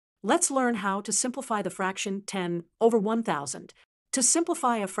Let's learn how to simplify the fraction 10 over 1000. To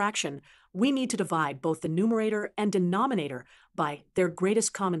simplify a fraction, we need to divide both the numerator and denominator by their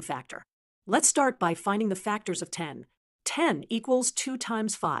greatest common factor. Let's start by finding the factors of 10. 10 equals 2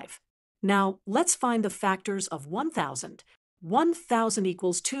 times 5. Now, let's find the factors of 1000. 1000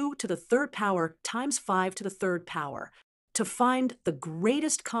 equals 2 to the third power times 5 to the third power. To find the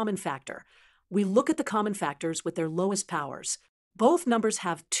greatest common factor, we look at the common factors with their lowest powers. Both numbers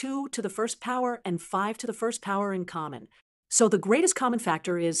have 2 to the first power and 5 to the first power in common. So the greatest common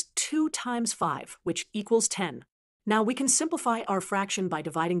factor is 2 times 5, which equals 10. Now we can simplify our fraction by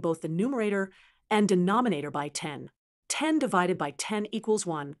dividing both the numerator and denominator by 10. 10 divided by 10 equals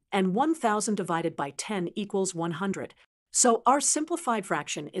 1, and 1000 divided by 10 equals 100. So our simplified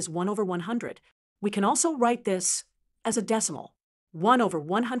fraction is 1 over 100. We can also write this as a decimal. 1 over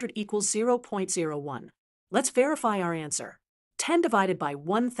 100 equals 0.01. Let's verify our answer. 10 divided by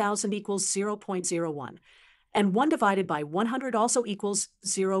 1000 equals 0.01, and 1 divided by 100 also equals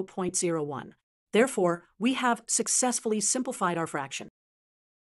 0.01. Therefore, we have successfully simplified our fraction.